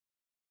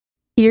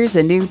Here's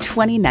a new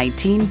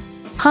 2019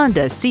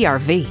 Honda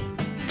CR-V.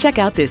 Check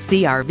out this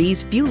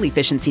CR-V's fuel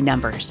efficiency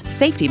numbers,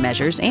 safety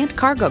measures, and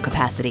cargo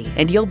capacity,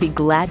 and you'll be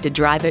glad to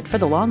drive it for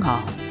the long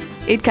haul.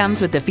 It comes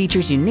with the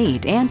features you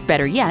need and,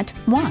 better yet,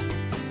 want.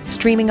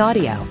 Streaming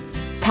audio,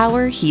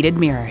 power heated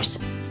mirrors,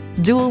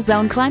 dual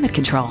zone climate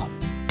control,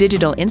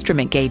 digital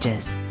instrument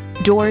gauges,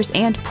 doors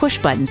and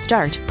push-button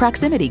start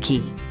proximity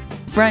key,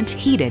 front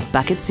heated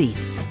bucket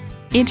seats,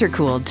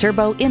 intercooled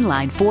turbo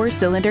inline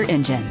 4-cylinder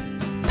engine,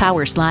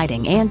 power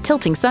sliding and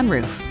tilting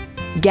sunroof,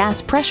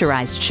 gas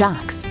pressurized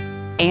shocks,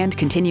 and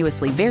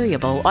continuously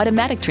variable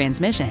automatic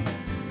transmission.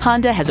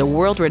 Honda has a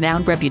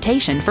world-renowned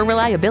reputation for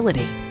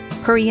reliability.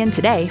 Hurry in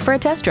today for a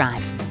test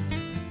drive.